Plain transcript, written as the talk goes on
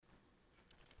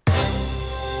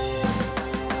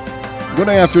Good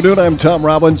afternoon. I'm Tom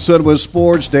Robinson with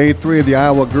Sports. Day 3 of the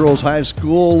Iowa Girls High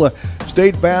School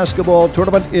State Basketball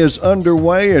Tournament is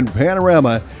underway, and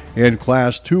Panorama in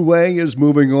Class 2A is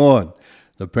moving on.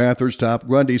 The Panthers top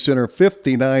Grundy Center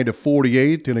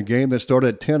 59-48 in a game that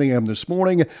started at 10 a.m. this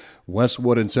morning.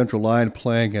 Westwood and Central Line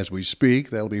playing as we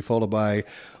speak. That'll be followed by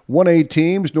 1A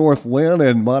teams, North Lynn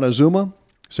and Montezuma.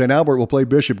 St. Albert will play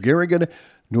Bishop Garrigan,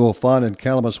 Newell Fun and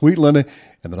Calamus Wheatland.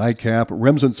 And the nightcap,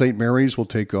 Remsen St. Mary's will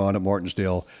take on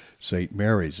Martinsdale St.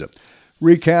 Mary's.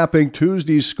 Recapping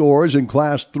Tuesday's scores in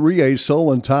Class 3A,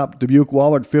 Solon top Dubuque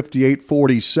Wahlert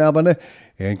 58-47.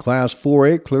 In Class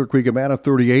 4A, Clear Creek Amana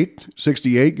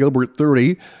 38-68, Gilbert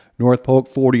 30, North Polk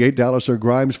 48, Dallas or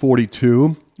Grimes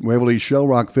 42, Waverly Shell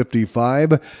Rock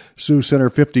 55, Sioux Center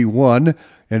 51,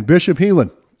 and Bishop Heelan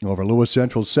over Lewis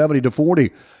Central 70-40.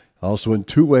 Also in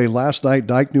 2A last night,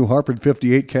 Dyke New Hartford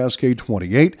 58, Cascade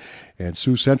 28, and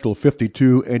Sioux Central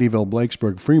 52, Eddyville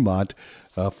Blakesburg Fremont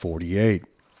 48.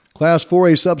 Class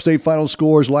 4A Sub-State final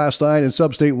scores last night. In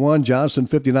Sub-State 1, Johnston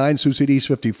 59, Sioux City East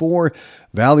 54,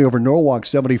 Valley over Norwalk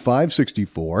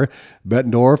 75-64,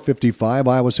 Bettendorf 55,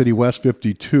 Iowa City West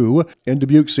 52, and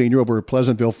Dubuque Senior over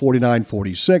Pleasantville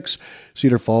 49-46,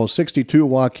 Cedar Falls 62,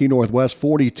 Waukee Northwest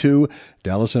 42,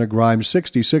 Dallas and Grimes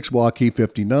 66, Waukee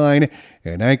 59,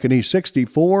 and Ankeny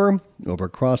 64 over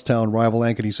crosstown rival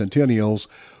Ankeny Centennials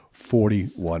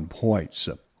 41 points.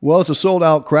 Well, it's a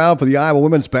sold-out crowd for the Iowa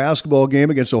women's basketball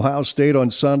game against Ohio State on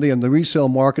Sunday, and the resale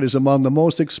market is among the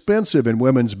most expensive in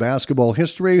women's basketball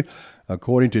history.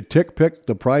 According to TickPick,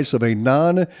 the price of a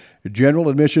non-general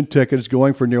admission ticket is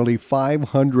going for nearly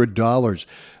 $500.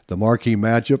 The marquee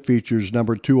matchup features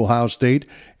number 2 Ohio State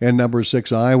and number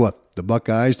 6 Iowa. The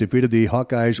Buckeyes defeated the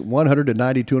Hawkeyes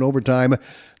 192 in overtime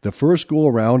the first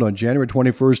go-around on January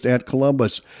 21st at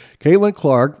Columbus. Caitlin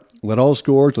Clark led all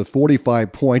scorers with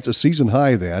 45 points, a season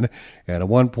high then, and a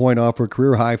 1 point off her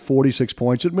career-high 46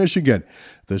 points at Michigan.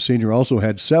 The senior also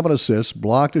had 7 assists,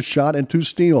 blocked a shot, and 2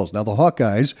 steals. Now the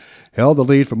Hawkeyes held the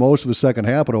lead for most of the second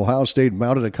half, but Ohio State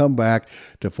mounted a comeback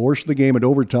to force the game into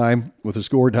overtime with a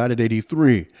score tied at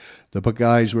 83. The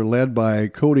Buckeyes were led by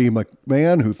Cody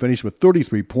McMahon, who finished with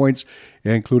 33 points,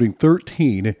 including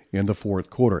 13 in the fourth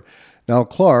quarter. Now,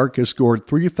 Clark has scored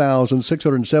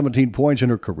 3,617 points in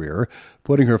her career,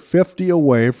 putting her 50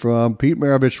 away from Pete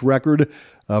Maravich's record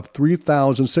of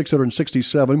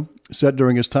 3,667 set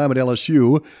during his time at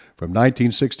LSU from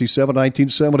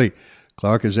 1967-1970.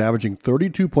 Clark is averaging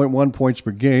 32.1 points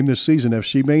per game this season. If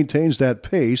she maintains that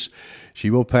pace, she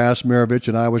will pass Maravich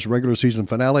in Iowa's regular season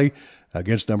finale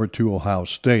against number 2 Ohio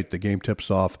State. The game tips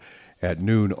off at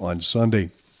noon on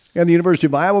Sunday. And the University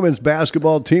of Iowa men's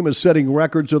basketball team is setting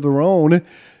records of their own.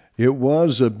 It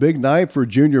was a big night for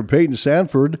junior Peyton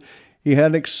Sanford. He had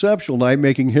an exceptional night,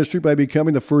 making history by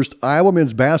becoming the first Iowa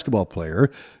men's basketball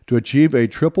player to achieve a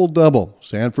triple-double.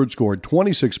 Sanford scored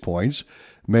 26 points,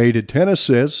 made 10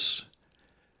 assists,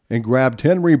 and grabbed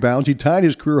 10 rebounds. He tied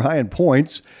his career high in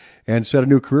points and set a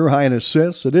new career high in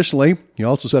assists. Additionally, he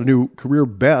also set a new career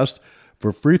best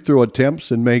for free throw attempts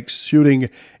and makes shooting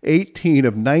 18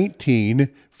 of 19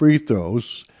 free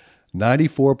throws,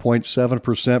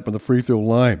 94.7% from the free throw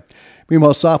line.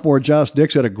 Meanwhile, sophomore Josh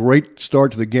Dix had a great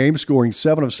start to the game, scoring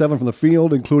 7 of 7 from the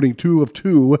field, including 2 of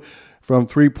 2 from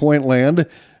three-point land.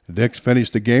 Dix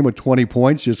finished the game with 20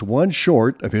 points, just 1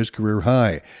 short of his career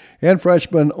high. And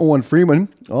freshman Owen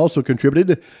Freeman also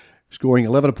contributed, scoring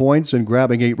 11 points and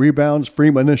grabbing 8 rebounds.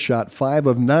 Freeman shot 5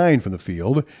 of 9 from the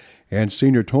field. And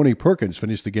senior Tony Perkins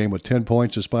finished the game with 10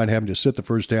 points despite having to sit the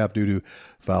first half due to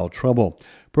foul trouble.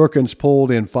 Perkins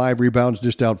pulled in 5 rebounds,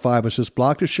 dished out 5 assists,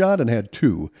 blocked a shot, and had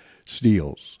 2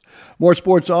 steals. More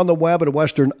sports on the web at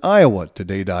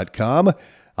WesternIowaToday.com.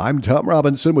 I'm Tom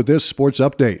Robinson with this Sports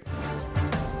Update.